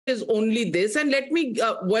is only this. And let me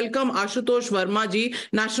welcome Ashutosh Verma ji,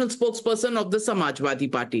 national spokesperson of the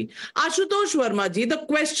Samajwadi Party. Ashutosh Verma ji, the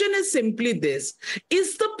question is simply this: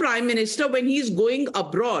 is the Prime Minister, when he's going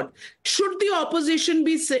abroad, should the opposition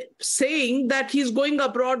be saying that he's going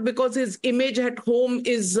abroad because his image at home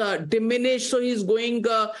is diminished, so he's going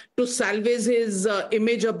to salvage his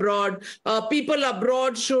image abroad? People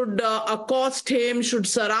abroad should accost him, should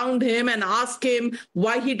surround him and ask him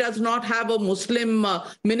why he does not have a Muslim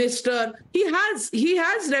minister. He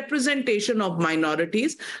has representation of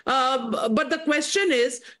minorities. But the question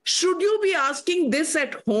is, should you be asking this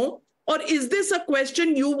at home? Or is this a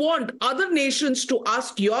question you want other nations to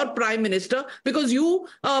ask your Prime Minister because you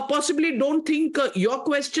possibly don't think your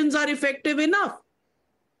questions are effective enough?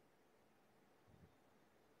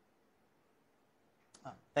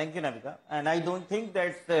 Thank you, Navika. And I don't think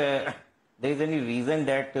that there is any reason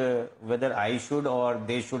that whether I should or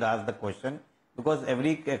they should ask the question, because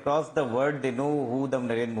across the world they know who the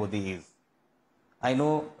Narendra Modi is. I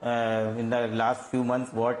know in the last few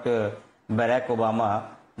months what Barack Obama,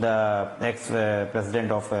 the ex-president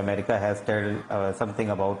of America, has told something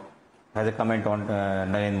about, has a comment on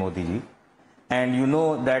Narendra Modi ji. And you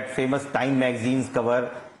know that famous Time magazine's cover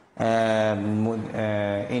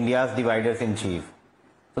India's dividers in chief.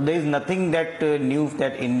 So there is nothing that news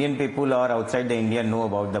that Indian people or outside the India know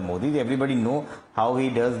about the Modi. Everybody know how he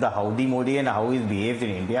does the Howdy Modi and how he behaves in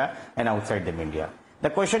India and outside the India. The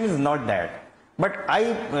question is not that. But I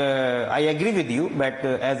agree with you that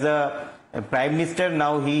as a Prime Minister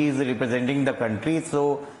now he is representing the country,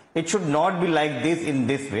 so it should not be like this in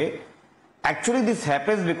this way. Actually, this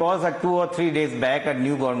happens because 2 or 3 days back a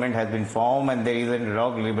new government has been formed and there is a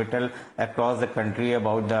rock rebuttal across the country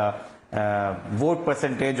about the vote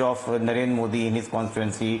percentage of Narendra Modi in his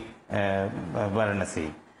constituency,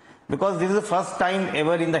 Varanasi. Because this is the first time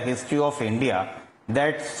ever in the history of India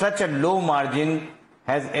that such a low margin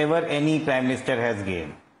has ever any Prime Minister has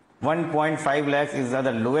gained. 1.5 lakhs is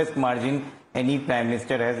the lowest margin any Prime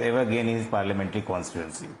Minister has ever gained in his parliamentary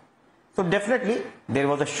constituency. So definitely there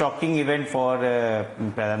was a shocking event for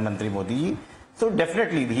Pradhan Mantri Modi. So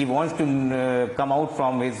definitely he wants to come out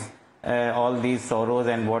from his all these sorrows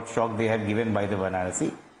and what shock they have given by the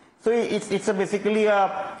Varanasi. So it's basically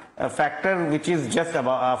a factor which is just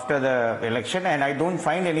about after the election, and I don't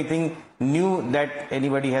find anything new that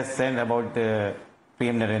anybody has said about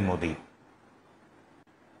PM Narendra Modi.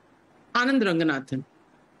 Anand Ranganathan,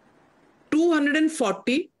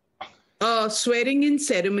 240 swearing in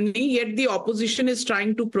ceremony, yet the opposition is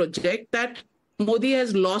trying to project that Modi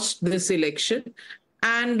has lost this election.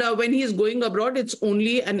 And when he is going abroad, it's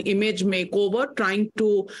only an image makeover, trying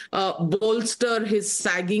to bolster his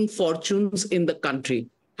sagging fortunes in the country.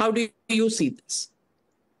 How do you see this?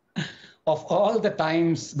 Of all the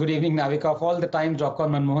times, good evening, Navika, of all the times Dr.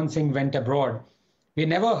 Manmohan Singh went abroad, we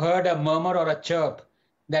never heard a murmur or a chirp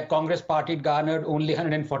that Congress party garnered only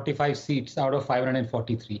 145 seats out of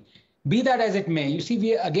 543. Be that as it may, you see,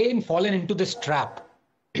 we again fallen into this trap.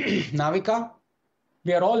 Navika,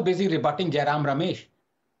 we are all busy rebutting Jairam Ramesh.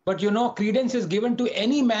 But you know, credence is given to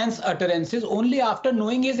any man's utterances only after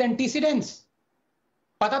knowing his antecedents.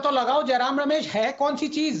 पता तो लगाओ जयराम रमेश है कौन सी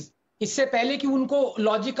चीज, इससे पहले कि उनको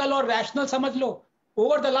logical or rational समझ लो.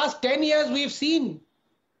 Over the last 10 years, we've seen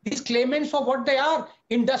these claimants for what they are,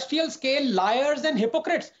 industrial scale liars and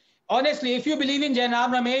hypocrites. Honestly, if you believe in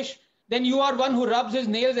Jairam Ramesh, then you are one who rubs his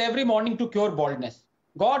nails every morning to cure baldness.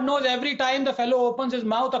 God knows every time the fellow opens his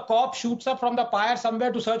mouth, a cop shoots up from the pyre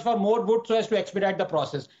somewhere to search for more wood so as to expedite the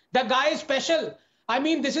process. The guy is special. I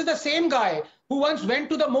mean, this is the same guy who once went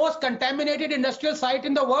to the most contaminated industrial site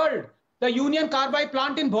in the world, the Union Carbide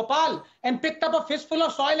plant in Bhopal, and picked up a fistful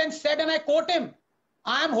of soil and said, and I quote him,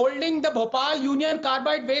 I am holding the Bhopal Union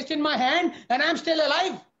Carbide waste in my hand and I am still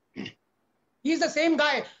alive. He's the same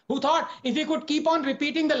guy who thought if he could keep on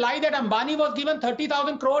repeating the lie that Ambani was given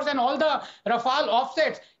 30,000 crores and all the Rafale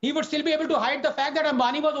offsets, he would still be able to hide the fact that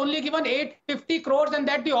Ambani was only given 850 crores and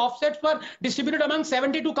that the offsets were distributed among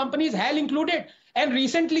 72 companies, HAL included. And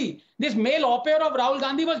recently, this male au pair of Rahul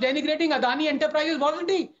Gandhi was denigrating Adani Enterprises,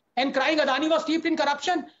 wasn't he? And crying Adani was steeped in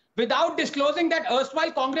corruption, without disclosing that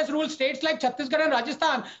erstwhile Congress-ruled states like Chhattisgarh and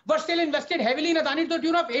Rajasthan were still invested heavily in Adani to the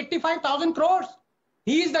tune of 85,000 crores.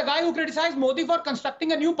 He is the guy who criticized Modi for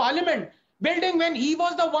constructing a new parliament building when he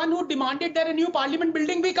was the one who demanded that a new parliament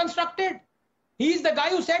building be constructed. He is the guy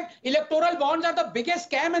who said electoral bonds are the biggest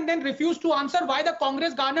scam and then refused to answer why the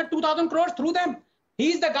Congress garnered 2,000 crores through them.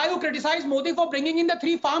 He is the guy who criticized Modi for bringing in the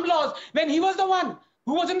 3 farm laws when he was the one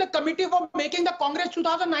who was in the committee for making the Congress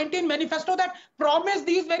 2019 manifesto that promised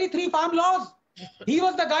these very 3 farm laws. He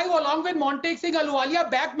was the guy who, along with Montek Singh Ahluwalia,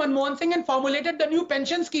 backed Manmohan Singh and formulated the new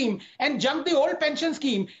pension scheme and junked the old pension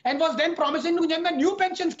scheme, and was then promising to junk the new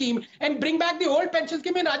pension scheme and bring back the old pension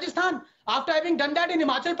scheme in Rajasthan. After having done that in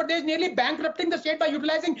Himachal Pradesh, nearly bankrupting the state by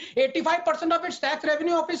utilizing 85% of its tax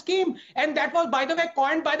revenue of his scheme. And that was, by the way,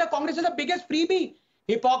 coined by the Congress as the biggest freebie.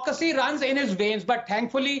 Hypocrisy runs in his veins, but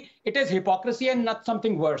thankfully it is hypocrisy and not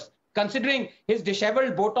something worse. Considering his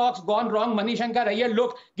disheveled, Botox, gone wrong, Manishankar Iyer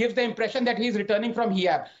look gives the impression that he is returning from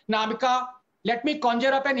Hiyab. Namika, let me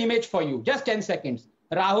conjure up an image for you. Just 10 seconds.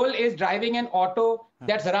 Rahul is driving an auto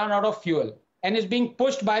that's run out of fuel and is being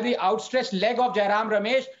pushed by the outstretched leg of Jairam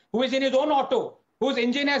Ramesh, who is in his own auto, whose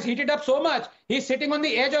engine has heated up so much, he's sitting on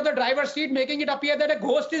the edge of the driver's seat, making it appear that a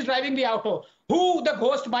ghost is driving the auto. Who the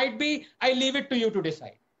ghost might be, I leave it to you to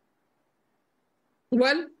decide.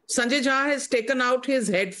 Well, Sanjay Jha has taken out his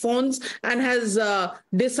headphones and has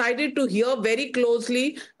decided to hear very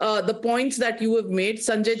closely the points that you have made.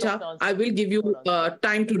 Sanjay Jha, I will give you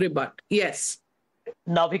time to rebut. Yes.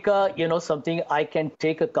 Navika, you know something, I can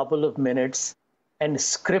take a couple of minutes and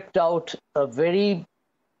script out a very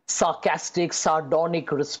sarcastic,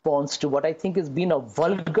 sardonic response to what I think has been a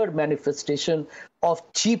vulgar manifestation of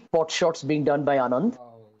cheap potshots being done by Anand.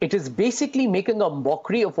 It is basically making a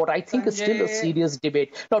mockery of what I think is still a serious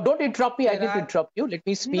debate. Now, don't interrupt me. I didn't interrupt you. Let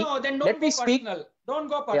me speak. No, then don't Let go me speak. personal. Don't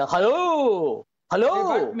go personal. Yeah, hello.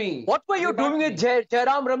 Hello. Rebut me. What were you Rebut doing me. with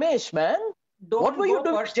Jairam Ramesh, man? Don't What were you go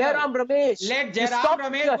doing with personal. Jairam Ramesh? Let You Jairam stop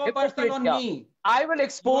Ramesh being a go personal hypocrite on here. me. I will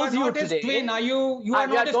expose you not his today. twin, are you? You are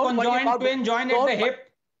Yeah, not his don't worry conjoined about twin, it. joined at Don't the worry.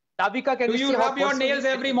 hip. Navika, can Do you you see how rub your personally nails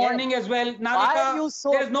every it morning gets? as well? Why are you Navika,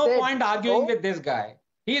 so there's no upset, point arguing bro? with this guy.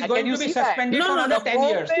 He is And going can you to be see that? suspended No, for no, another no. 10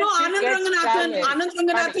 years. No, It Anand gets Ranganathan, challenged. Anand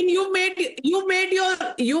Ranganathan, you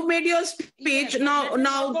made your speech. Yes, Now, let me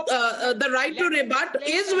not go personal. the right to Let me rebut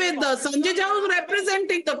explain is the with hypocrisy Sanjay of Jha, who's Jairam Ramesh.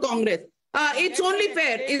 representing the Congress. It's Let me only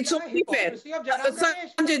fair. explain It's the only fair. hypocrisy of Jairam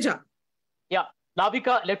Ramesh. Sanjay Jha. Yeah,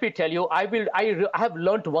 Navika, let me tell you, I have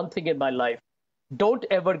learned one thing in my life. Don't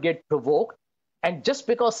ever get provoked. And just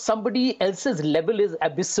because somebody else's level is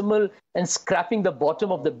abysmal and scraping the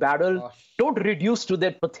bottom of the barrel, don't reduce to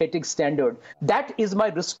that pathetic standard. That is my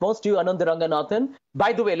response to you, Anand Ranganathan.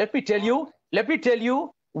 By the way, let me tell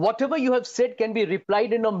you, whatever you have said can be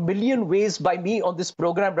replied in a million ways by me on this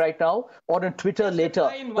program right now or on Twitter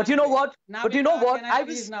later. But you know what? I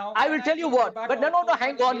will tell you what. But no,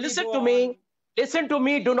 hang on. Listen to me. Listen to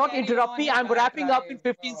me. Do not interrupt me. I'm wrapping up in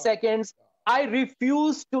 15 seconds. I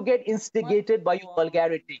refuse to get instigated by your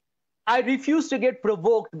vulgarity. I refuse to get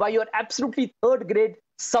provoked by your absolutely third grade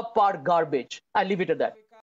subpar garbage. I leave it at that.